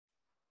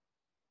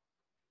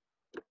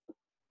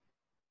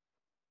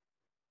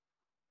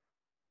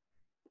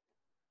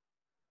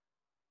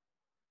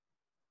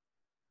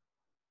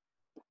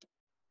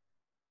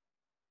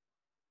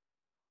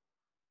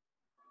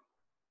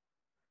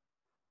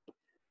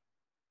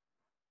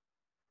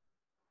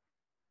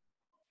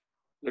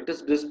Let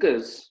us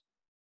discuss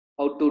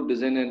how to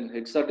design an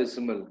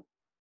hexadecimal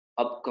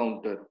up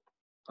counter.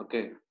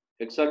 Okay,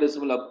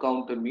 hexadecimal up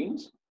counter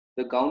means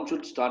the count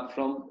should start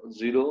from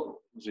 0,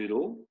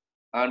 0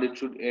 and it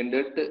should end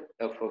at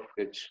f of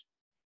h.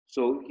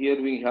 So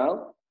here we have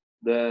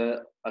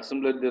the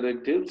assembler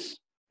directives,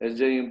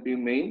 SJMP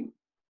main,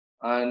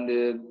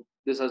 and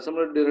this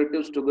assembler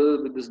directives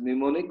together with this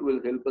mnemonic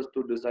will help us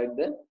to decide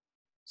the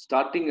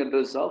starting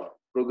address of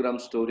program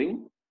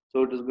storing.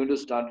 So it is going to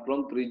start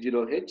from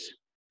 30H.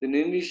 Then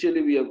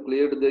initially we have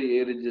cleared the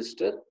A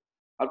register.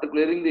 After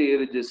clearing the A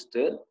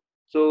register,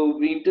 so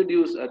we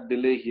introduce a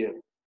delay here.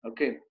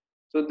 Okay.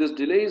 So this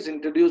delay is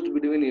introduced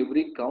between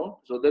every count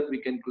so that we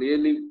can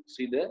clearly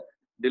see the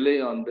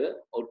delay on the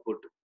output.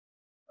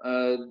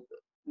 Uh,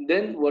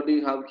 then what do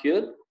you have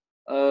here?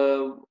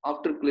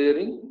 After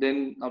clearing,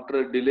 then after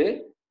a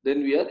delay,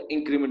 then we are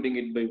incrementing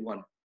it by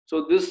 1.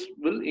 So this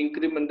will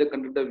increment the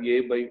content of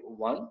A by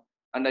 1,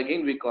 and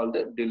again we call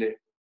the delay.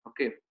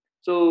 Okay.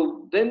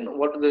 So then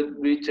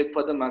we check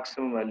for the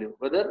maximum value,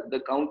 whether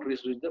the count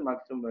reached the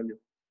maximum value.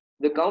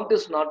 The count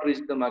is not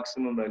reached the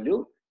maximum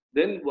value,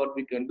 then what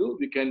we can do,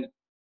 we can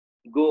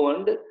go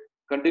and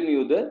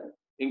continue the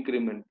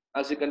increment.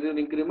 As you continue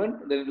the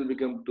increment, then it will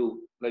become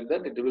 2. Like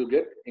that, it will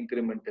get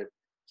incremented.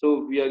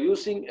 So we are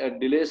using a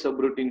delay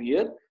subroutine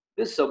here.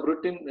 This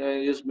subroutine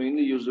is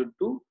mainly used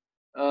to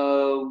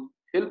uh,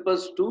 help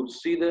us to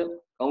see the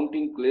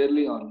counting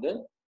clearly on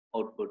the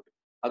output.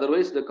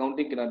 Otherwise, the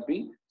counting cannot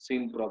be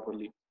seen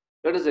properly.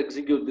 Let us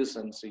execute this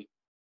and see.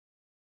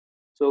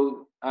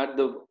 So add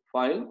the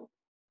file.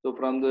 So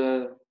from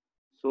the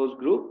source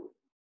group,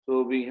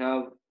 so we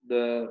have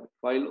the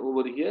file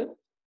over here.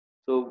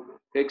 So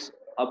Hex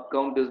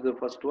UPCount is the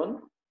first one.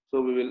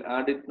 So we will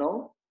add it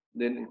now.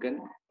 Then you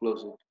can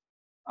close it.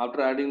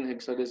 After adding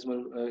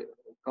hexadecimal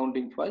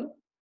counting file,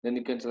 then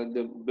you can select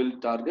the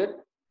build target.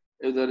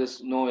 If there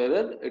is no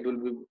error, it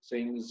will be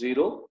saying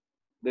 0.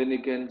 Then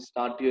you can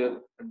start your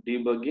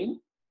debugging,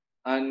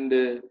 and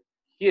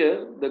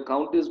here the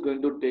count is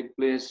going to take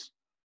place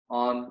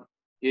on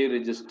A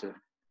register.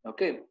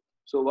 Okay.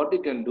 So what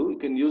you can do, you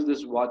can use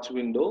this watch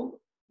window.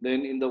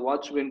 Then in the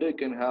watch window, you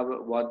can have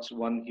a watch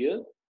 1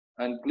 here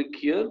and click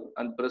here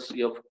and press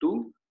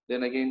F2.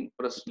 Then again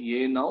press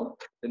A now,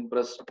 then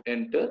press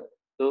enter.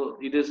 So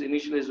it is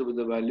initialized with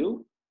the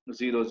value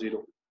 0,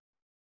 0,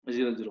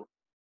 0, 0.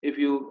 If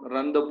you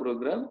run the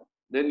program,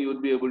 then you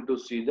would be able to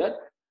see that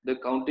the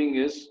counting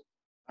is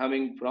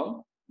having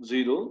from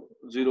 0,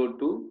 0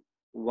 to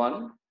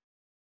 1,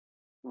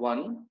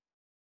 1,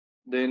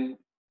 then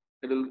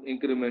it will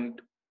increment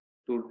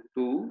to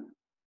 2,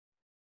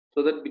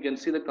 so that we can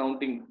see the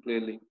counting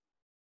clearly.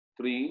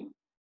 3,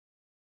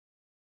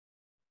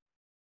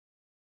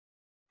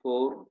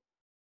 4,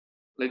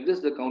 like this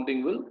the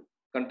counting will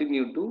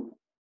continue to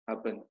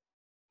happen.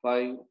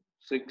 5,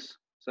 6,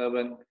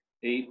 7,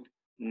 8,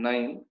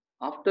 9.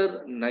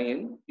 After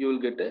 9, you will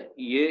get a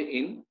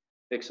in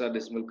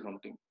hexadecimal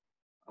counting.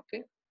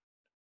 Okay.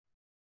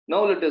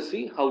 Now let us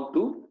see how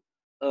to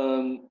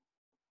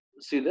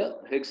see the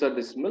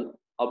hexadecimal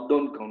up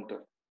down counter.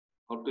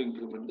 How to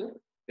increment the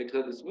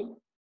hexadecimal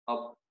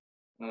up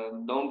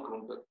down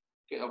counter.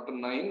 Okay, after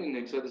 9 in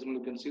hexadecimal,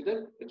 you can see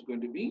that it's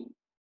going to be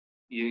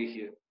A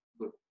here.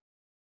 Good.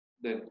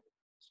 Then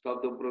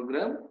stop the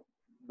program,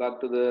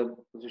 back to the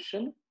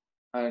position,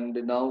 and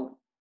now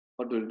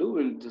what we'll do,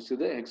 we'll just see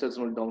the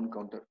hexadecimal down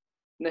counter.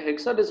 In the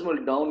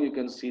hexadecimal down, you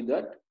can see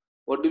that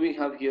what do we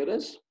have here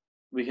is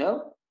we have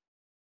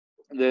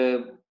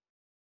the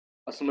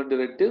assembly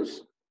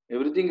directives.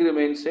 Everything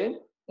remains same.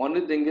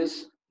 Only thing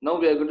is now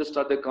we are going to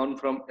start the count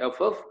from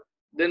FF.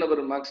 Then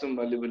our maximum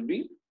value will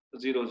be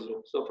 0,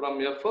 0. So from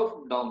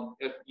FF down,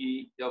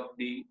 FE,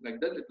 FD, like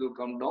that, it will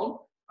come down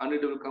and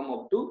it will come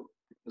up to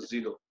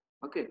 0.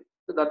 Okay.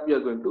 So that we are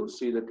going to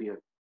see that here.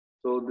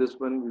 So this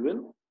one we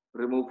will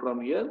remove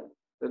from here.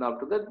 Then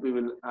after that we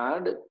will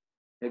add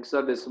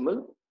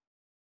hexadecimal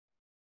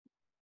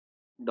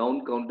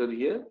down counter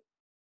here.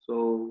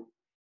 So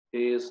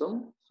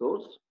ASM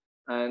source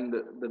and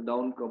the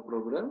down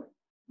program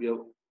we are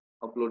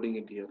uploading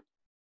it here.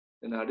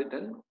 Then add it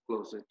and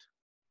close it.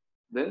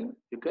 Then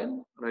you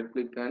can right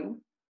click and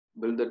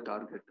build the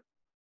target.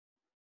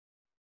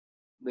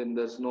 Then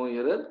there's no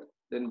error.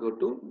 Then go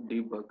to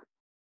debug.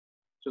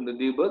 So in the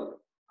debug,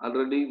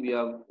 already we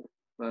have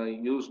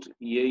used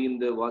A in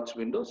the watch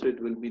window, so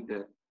it will be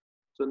there.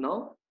 So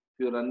now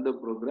if you run the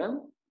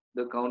program,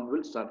 the count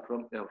will start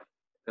from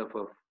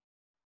FF.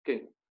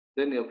 Okay.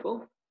 Then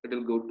FF, it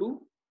will go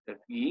to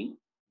FE,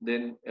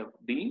 then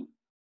FD,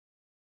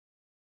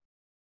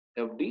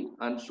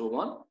 and so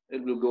on.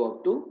 It will go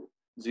up to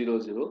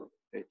 00H.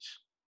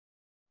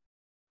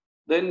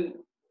 Then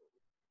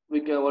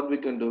what we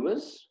can do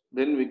is,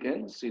 then we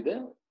can see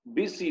the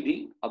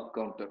BCD up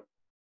counter.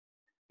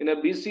 In a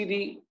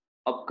BCD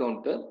up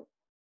counter,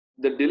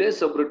 the delay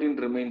subroutine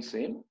remains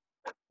same.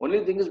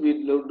 Only thing is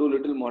we do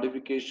little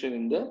modification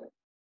in the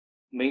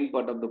main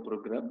part of the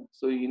program.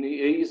 So A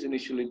is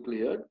initially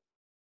cleared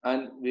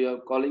and we are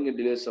calling a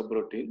delay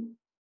subroutine.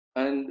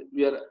 and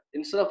we are,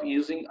 instead of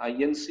using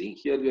INC,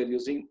 here we are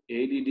using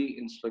ADD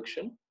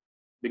instruction,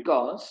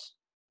 because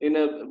in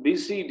a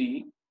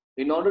BCD,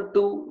 in order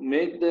to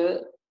make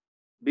the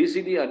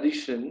BCD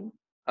addition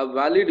a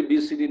valid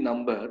BCD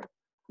number,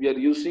 we are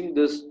using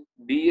this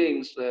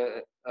DA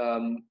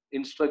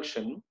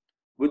instruction,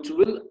 which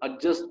will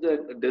adjust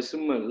the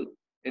decimal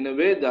in a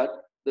way that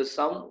the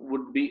sum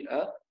would be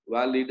a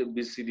valid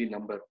BCD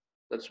number.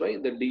 That's why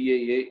the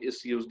DAA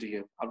is used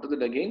here. After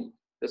that, again,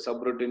 the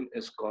subroutine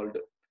is called.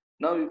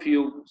 Now, if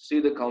you see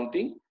the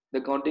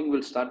counting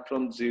will start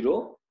from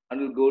 0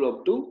 and will go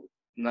up to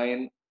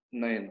 9,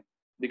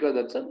 because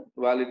that's a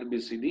valid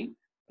BCD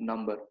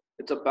number.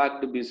 It's a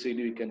packed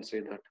BCD, we can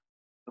say that.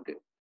 Okay.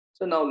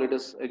 So now let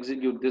us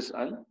execute this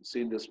and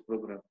see this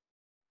program.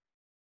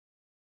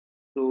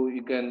 So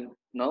you can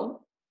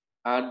now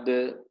add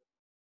the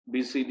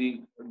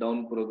BCD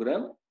down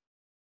program,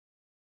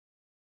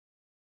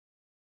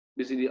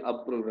 BCD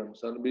up program,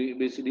 sorry,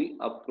 BCD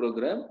up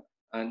program,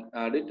 and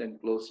add it and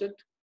close it.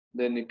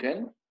 Then you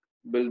can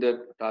build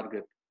a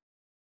target.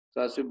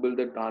 So as you build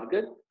a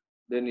target,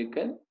 then you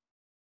can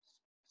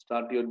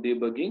start your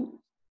debugging,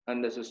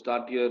 and as you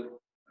start your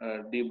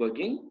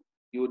debugging,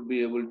 you would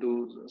be able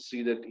to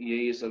see that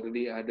EA is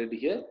already added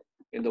here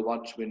in the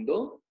watch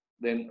window.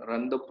 Then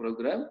run the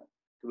program.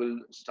 It will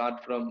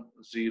start from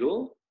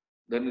 0,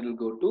 then it will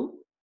go to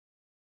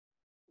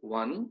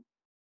 1,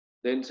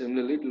 then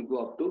similarly it will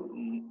go up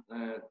to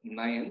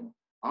 9.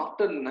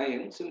 After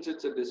 9, since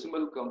it's a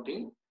decimal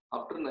counting,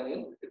 after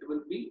 9 it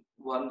will be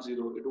 1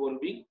 0. It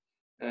won't be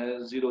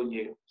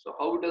 0A. So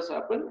how it has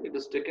happened? It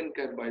is taken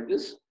care by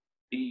this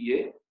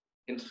DA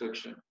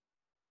instruction.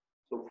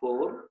 So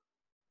 4,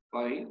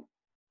 5,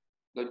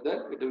 like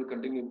that it will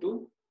continue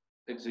to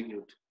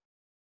execute.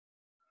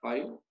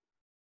 5,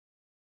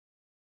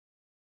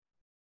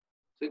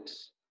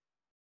 6,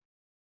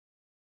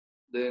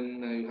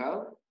 then you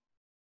have,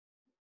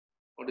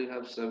 what do you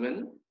have?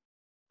 7,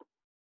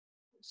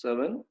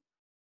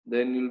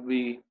 then you'll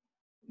be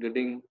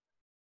getting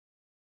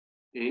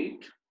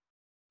 8,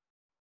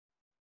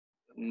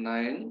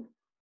 9.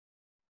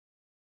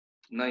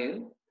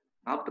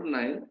 After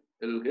 9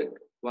 it will get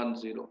 1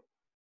 0.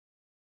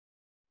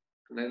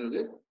 9 will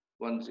get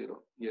 1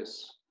 0.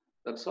 Yes,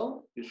 that's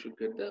how you should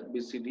get the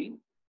BCD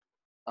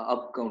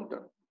up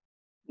counter.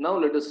 Now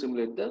let us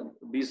simulate the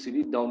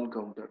BCD down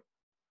counter.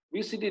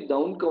 BCD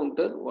down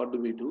counter, what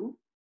do?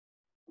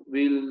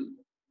 We'll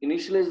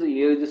initialize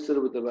the A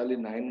register with the value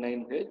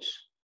 99H,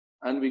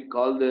 and we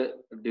call the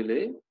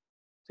delay.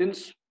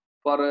 Since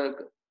for a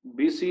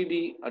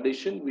BCD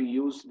addition, we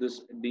use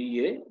this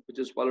DA, which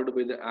is followed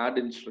by the add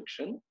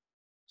instruction.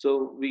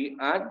 So we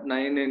add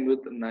 99 with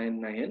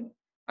 99,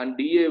 and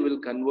DA will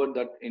convert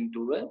that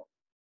into a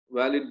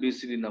valid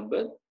BCD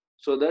number,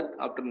 so that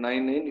after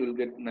 99 you will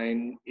get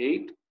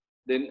 98,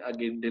 then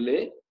again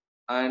delay,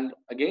 and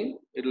again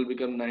it will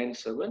become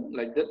 97.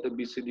 Like that, the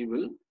BCD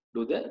will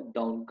do the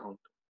down count.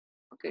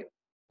 Okay,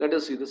 let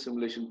us see the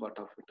simulation part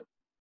of it.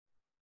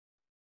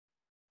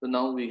 So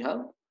now we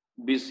have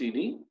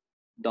BCD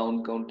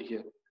down count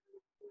here.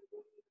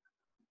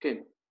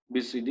 Okay,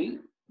 BCD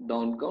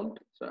down count.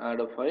 So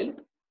add a file,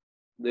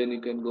 then you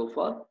can go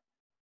for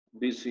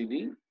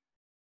BCD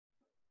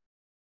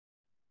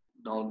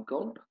down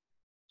count.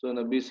 So in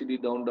a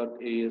BCD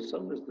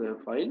down.asm is the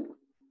file,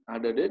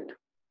 added it,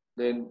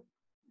 then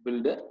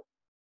build a,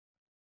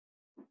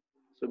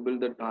 so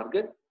build a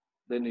target,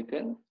 then you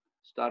can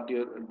start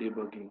your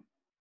debugging.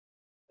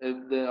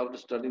 After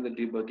starting the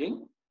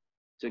debugging,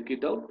 check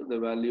it out, the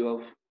value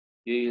of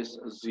A is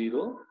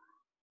 0,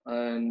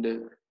 and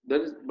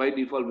that is by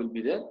default will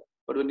be there.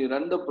 But when you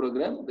run the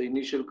program, the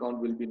initial count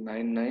will be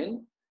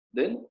 99,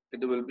 then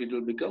it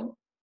will become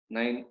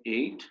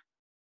 98,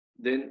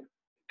 then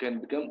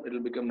it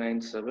will become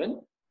 97,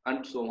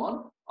 and so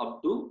on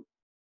up to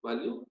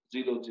value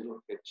 00H.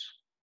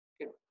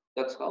 Okay,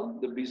 that's how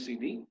the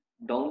BCD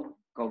down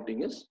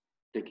counting is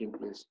taking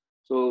place.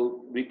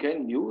 So we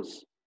can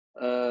use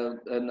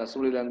an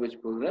assembly language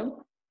program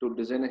to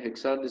design a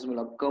hexadecimal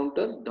up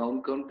counter,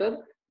 down counter,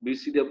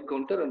 BCD up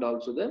counter, and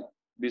also the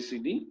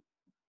BCD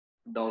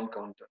down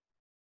counter.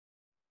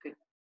 Okay.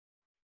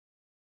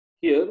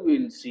 Here we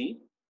will see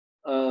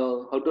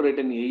how to write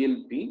an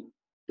ALP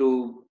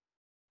to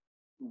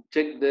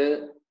check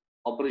the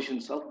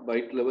operations of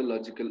byte level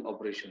logical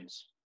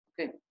operations.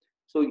 Okay.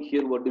 So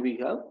here what do we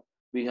have?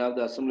 We have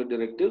the assembly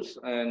directives,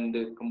 and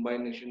the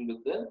combination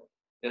with the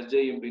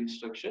SJMP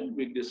instruction,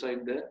 we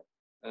decide the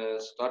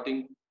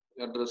starting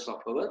address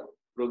of our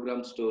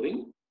program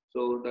storing.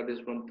 So that is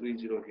from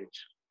 30H.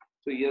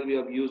 So here we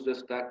have used the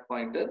stack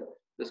pointer.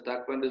 The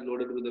stack pointer is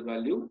loaded with the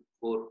value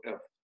 4F,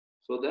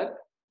 so that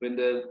when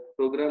the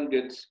program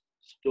gets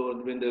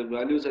stored, when the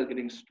values are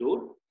getting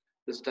stored,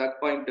 the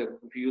stack pointer,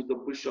 if you use the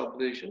push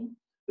operation,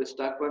 the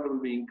stack pointer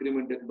will be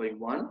incremented by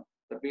 1.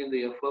 That means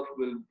the FF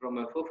will, from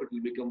FF it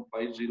will become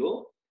 50.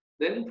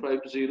 Then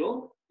 50,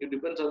 it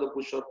depends on the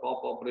push or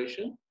pop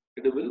operation,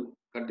 it will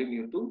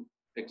continue to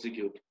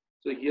execute.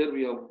 So here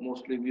we have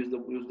mostly used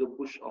the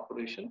push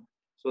operation,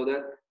 so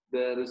that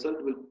the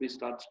result will be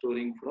start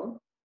storing from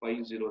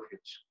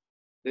 50H.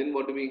 Then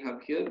what do we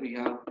have here?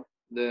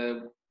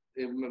 The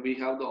we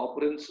have the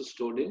operands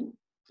stored in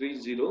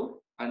 30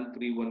 and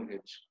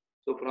 31H.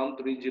 So from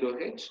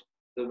 30H,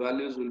 the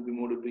values will be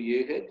moved to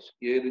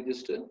A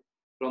register.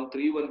 From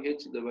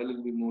 31H, the value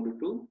will be moved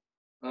to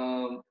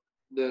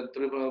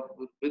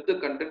with the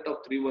content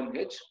of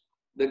 31H,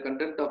 the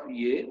content of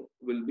A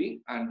will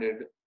be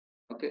ANDed.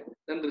 Okay,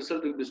 then the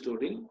result will be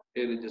stored in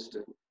A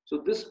register. So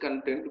this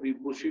content we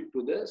push it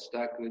to the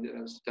stack.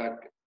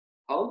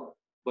 How?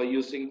 By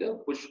using the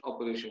push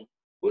operation.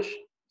 Push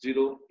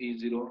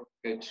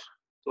 0E0H.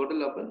 So what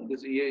will happen?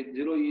 This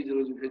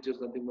E0E0H is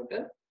nothing but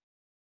a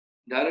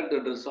direct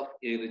address of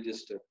A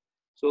register.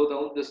 So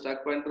now the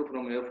stack pointer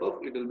from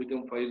FF, it will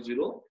become 50.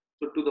 So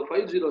to the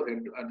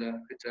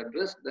 50H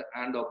address, the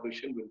AND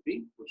operation will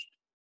be pushed.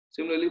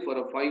 Similarly, for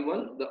a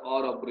 51, the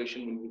OR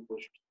operation will be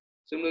pushed.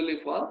 Similarly,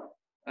 for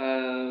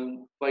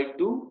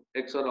 52,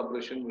 XOR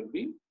operation will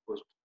be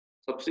pushed.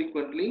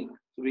 Subsequently,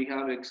 we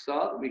have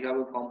XOR, we have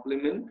a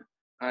complement,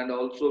 and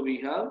also we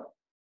have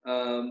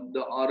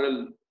the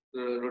RL,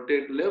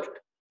 rotate left,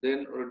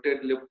 then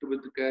rotate left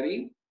with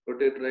carry,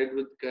 rotate right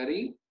with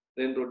carry,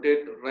 then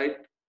rotate right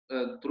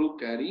through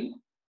carry,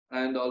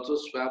 and also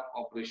swap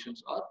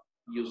operations are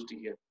used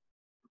here.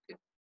 Okay.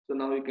 So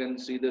now you can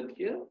see that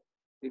here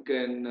you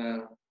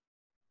can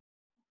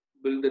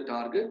build the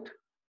target,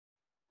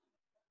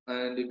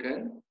 and you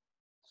can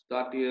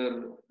start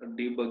your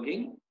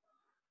debugging.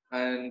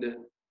 And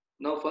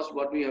now first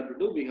what we have to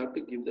do, we have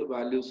to give the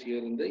values here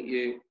in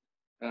the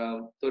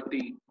A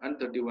 30 and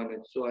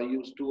 31H. So I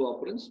use two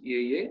operands,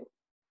 AA,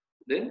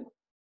 then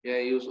I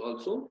use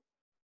also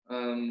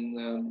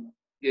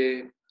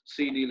A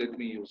CD, let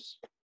me use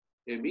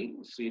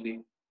ABCD.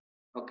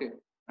 Okay,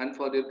 and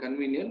for their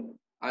convenience,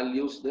 I'll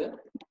use the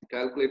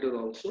calculator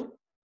also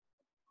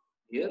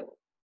here.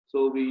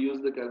 So we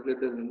use the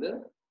calculator in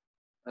the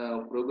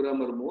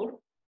programmer mode,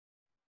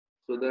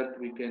 so that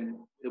we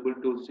can able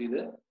to see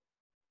the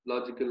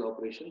logical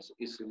operations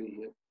easily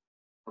here.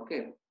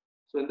 Okay,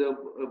 so in the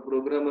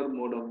programmer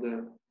mode of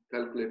the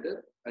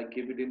calculator, I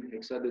keep it in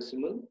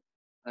hexadecimal,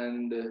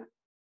 and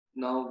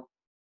now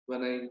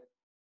when I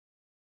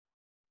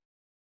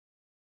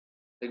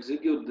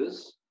execute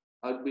this,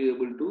 I'll be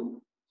able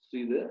to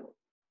see the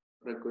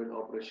required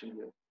operation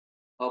here.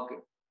 Okay,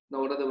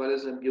 now what are the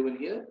values I've given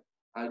here?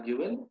 I've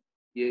given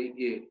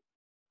AA.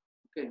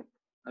 Okay,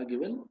 I've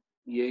given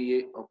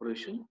AA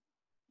operation,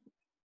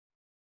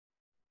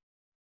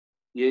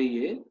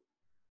 AA,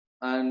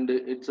 and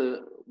it's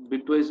a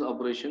bitwise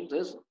operation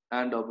as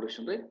AND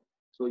operation, right?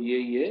 So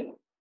AA,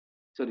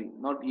 sorry,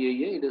 not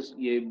AA, it is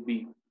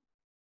AB.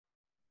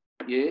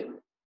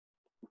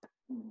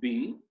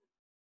 AB,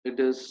 it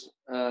is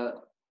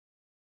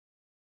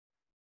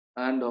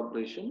AND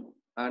operation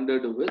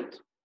ANDed with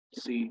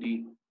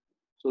CD.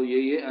 So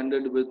AA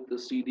ANDed with the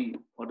CD.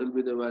 What will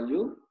be the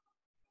value?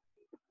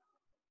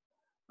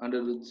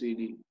 ANDed with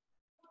CD.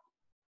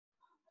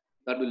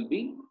 That will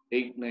be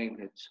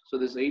 89H. So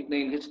this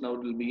 89H now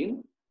it will be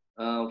in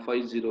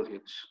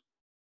 50H.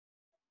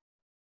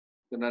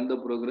 You can run the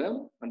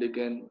program and you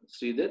can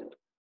see that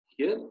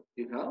here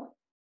you have,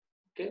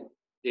 okay,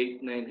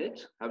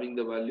 89H having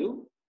the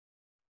value.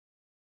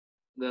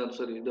 The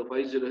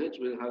 50H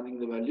will having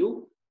the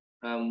value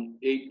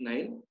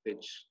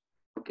 89H.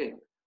 Okay,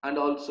 and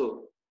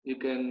also you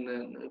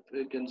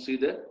can see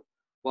that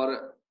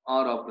for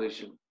R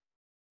operation.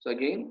 So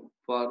again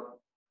for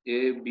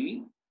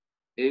AB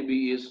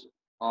is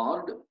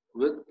ORed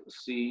with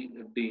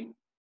CD.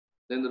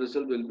 Then the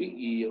result will be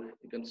EF.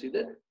 You can see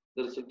that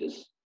the result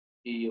is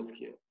EF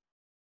here.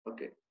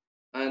 Okay,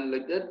 and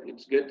like that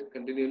it's get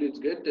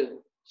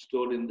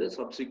stored in the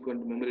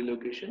subsequent memory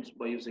locations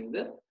by using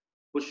the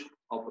push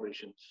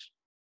operations.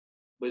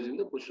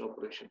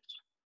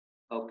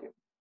 Okay,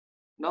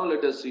 now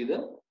let us see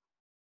the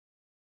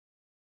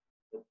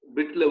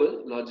bit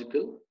level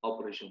logical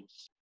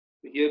operations.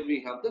 Here we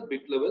have the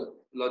bit level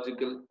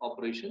logical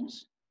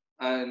operations,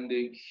 and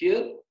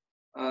here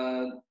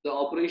the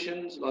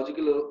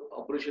logical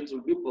operations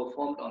will be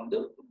performed on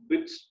the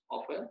bits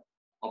of a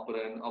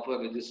operand of a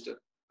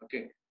register.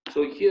 Okay,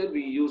 so here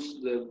we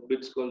use the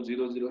bits called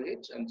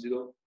 00H and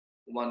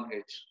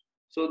 01H.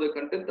 So the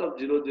content of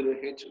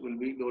 00H will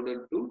be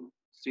loaded to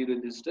C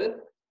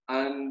register,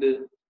 and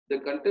the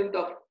content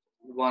of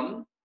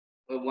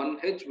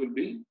 1H will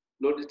be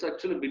loaded. It's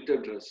actually bit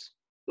address.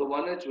 So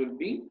 1H will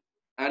be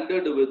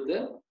ANDed with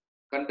the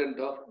content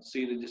of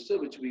C register,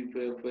 which we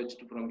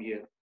fetched from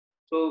here.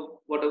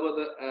 So whatever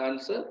the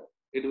answer,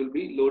 it will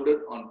be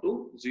loaded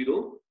onto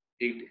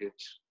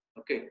 08H.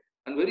 Okay,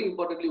 and very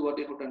importantly, what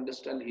you have to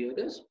understand here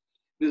is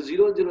the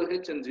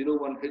 00H and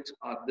 01H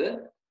are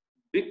the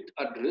bit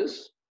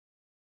address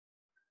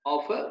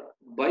of a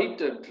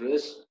byte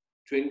address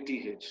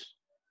 20H.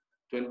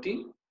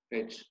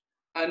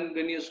 And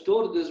when you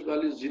store this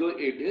value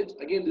 08H,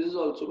 again this is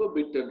also a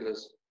bit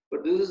address,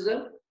 but this is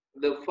the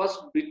first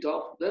bit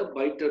of the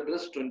byte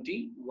address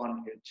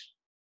 21H.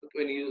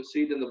 When you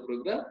see it in the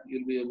program,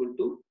 you'll be able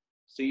to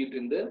see it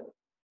in the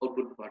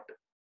output pattern.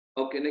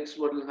 Okay, next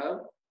what we'll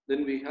have,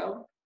 then we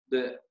have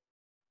the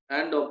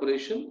AND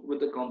operation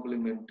with a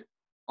complement,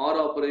 or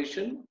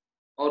operation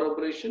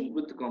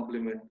with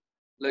complement,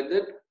 like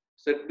that.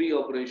 Set B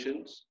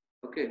operations,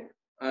 okay,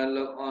 and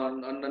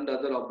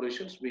other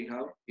operations we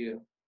have here,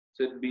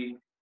 set B,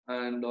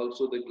 and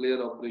also the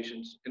clear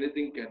operations.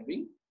 Anything can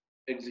be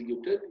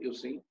executed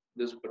using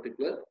this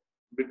particular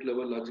bit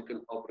level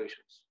logical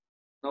operations.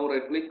 Now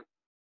right click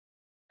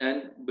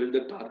and build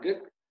a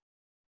target.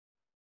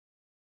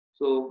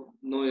 So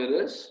no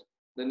errors.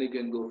 Then you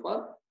can go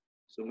for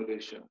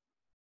simulation.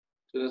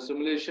 So the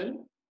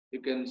simulation,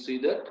 you can see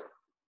that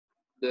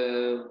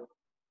the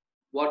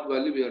what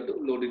value we have to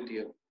load it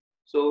here.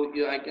 So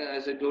here I can,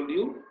 as I told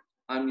you,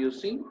 I'm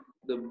using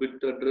the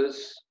bit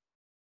address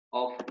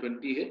of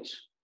 20H.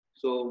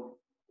 So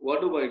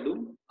what do I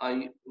do?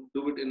 I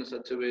do it in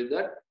such a way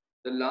that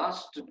the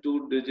last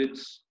two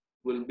digits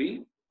will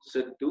be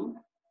set to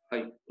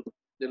high.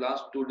 The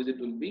last two digits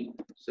will be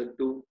set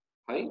to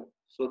high,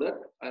 so that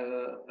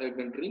I'm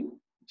entering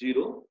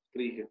 0,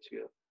 3H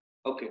here.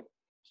 Okay.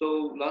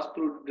 So last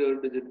two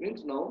digit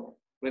means now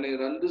when I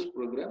run this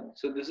program,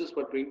 so this is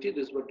for 20,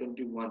 this is for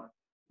 21.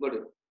 Got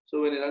it.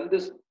 So when I run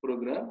this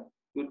program,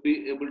 you'll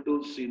be able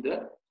to see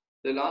that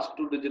the last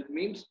two digit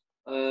means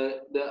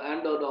the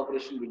AND OR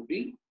operation will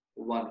be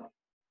 1.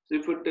 So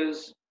if it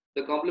is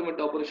the complement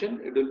operation,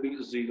 it will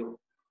be 0.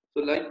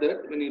 So like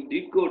that, when you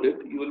decode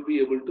it, you will be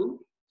able to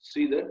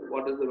see that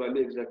what is the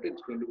value exactly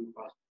it's going to be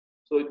passed.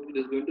 So it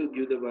is going to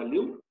give the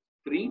value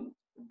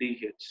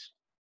 3DH.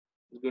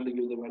 It's going to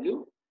give the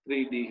value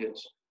 3DH.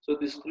 So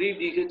this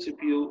 3DH,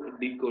 if you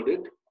decode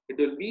it, it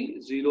will be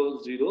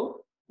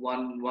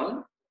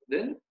 0011,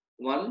 then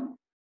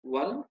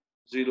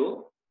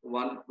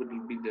 1101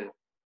 will be there.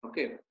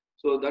 Okay.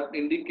 So that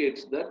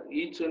indicates that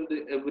each and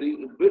every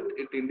bit,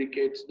 it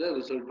indicates the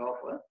result of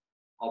an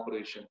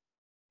operation.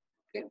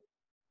 Okay.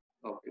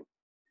 Okay.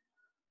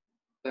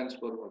 Thanks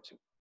for watching.